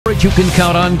you can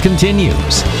count on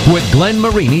continues with Glenn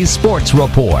Marini's Sports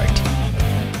Report.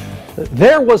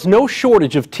 There was no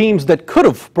shortage of teams that could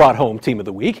have brought home Team of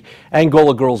the Week.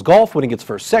 Angola girls golf winning its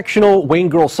first sectional, Wayne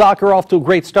girls soccer off to a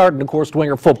great start, and of course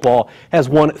Dwenger football has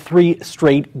won 3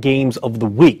 straight games of the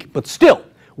week. But still,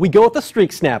 we go with the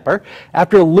streak snapper.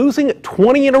 After losing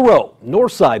 20 in a row,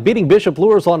 Northside beating Bishop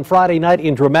Luers on Friday night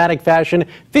in dramatic fashion,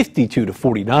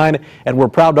 52-49, and we're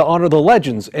proud to honor the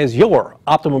Legends as your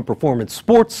Optimum Performance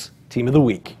Sports Team of the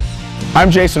Week. I'm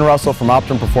Jason Russell from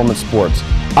Optimum Performance Sports.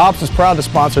 Ops is proud to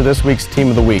sponsor this week's Team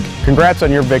of the Week. Congrats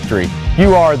on your victory.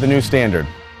 You are the new standard.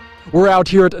 We're out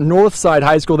here at Northside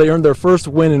High School. They earned their first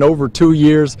win in over 2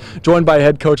 years, joined by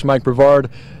head coach Mike Brevard.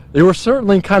 They were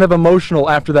certainly kind of emotional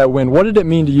after that win. What did it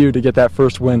mean to you to get that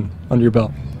first win under your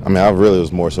belt? I mean, I really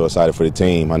was more so excited for the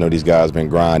team. I know these guys been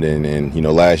grinding, and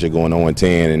last year going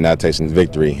 0-10 and not tasting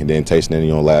victory, and then tasting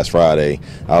it, last Friday.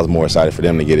 I was more excited for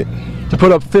them to get it. To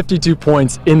put up 52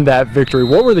 points in that victory,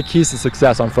 what were the keys to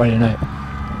success on Friday night?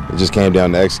 It just came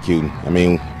down to executing. I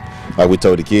mean, like we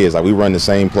told the kids, like we run the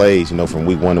same plays, from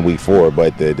week 1 to week 4,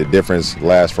 but the difference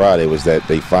last Friday was that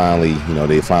they finally,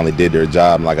 did their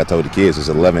job. And like I told the kids, it's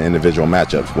 11 individual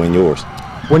matchups. Win yours.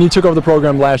 When you took over the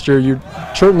program last year, you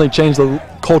certainly changed the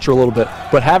culture a little bit,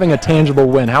 but having a tangible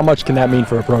win, how much can that mean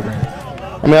for a program?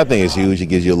 I mean, I think it's huge. It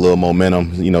gives you a little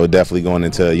momentum, definitely going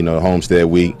into, Homestead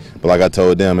week. But like I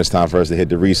told them, it's time for us to hit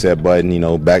the reset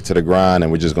button, back to the grind,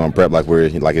 and we're just going to prep like we're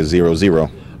like it's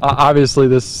 0-0. Obviously,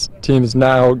 this team has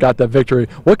now got that victory.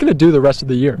 What can it do the rest of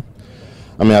the year?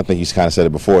 I mean, I think he's kind of said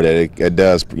it before that it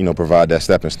does, provide that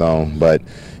stepping stone. But,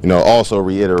 also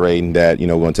reiterating that, we're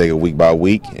going to take it week by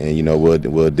week, and,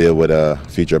 we'll deal with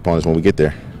future opponents when we get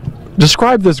there.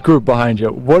 Describe this group behind you.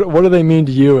 What do they mean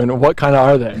to you, and what kind of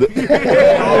are they?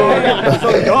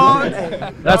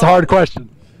 That's a hard question.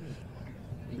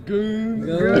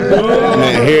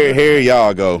 Man, here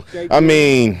y'all go. I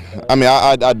mean,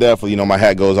 I definitely, my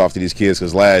hat goes off to these kids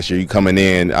because last year you coming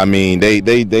in, I mean,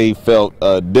 they felt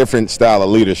a different style of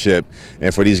leadership,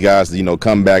 and for these guys to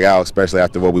come back out, especially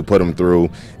after what we put them through,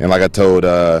 and like I told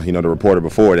the reporter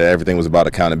before, that everything was about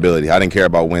accountability. I didn't care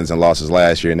about wins and losses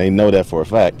last year, and they know that for a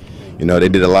fact. They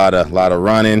did a lot of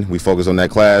running. We focused on that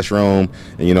classroom,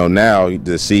 and now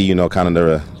to see kind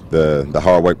of the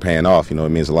hard work paying off, it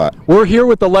means a lot. We're here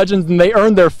with the Legends, and they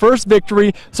earned their first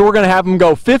victory, so we're going to have them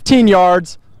go 15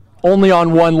 yards only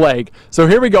on one leg. So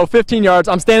here we go, 15 yards.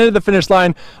 I'm standing at the finish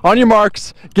line. On your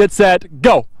marks, get set,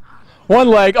 go. One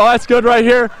leg. Oh, that's good right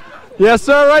here. Yes,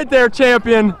 sir, right there,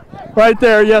 champion. Right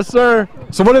there, yes, sir.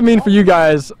 So what did it mean for you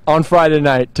guys on Friday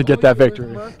night to get that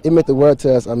victory? It meant the world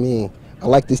to us. I mean, I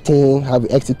like this team, how we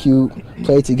execute,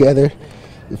 play together.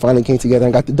 We finally came together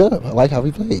and got the dub. I like how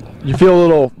we played. You feel a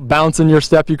little bounce in your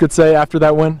step, you could say, after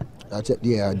that win?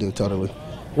 Yeah, I do, totally.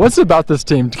 What's it about this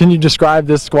team? Can you describe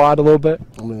this squad a little bit?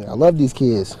 I mean, I love these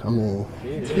kids. I mean,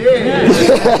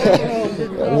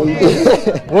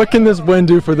 what can this win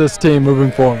do for this team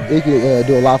moving forward? It can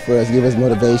do a lot for us, give us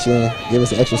motivation, give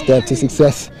us an extra step to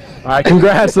success. All right,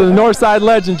 congrats to the Northside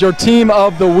Legends, your Team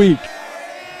of the Week.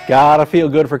 Gotta feel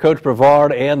good for Coach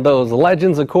Brevard and those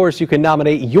Legends. Of course, you can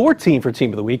nominate your team for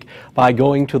Team of the Week by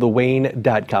going to the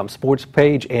WANE.com sports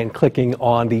page and clicking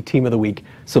on the Team of the Week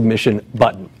submission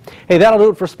button. Hey, that'll do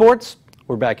it for sports.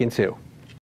 We're back in 2.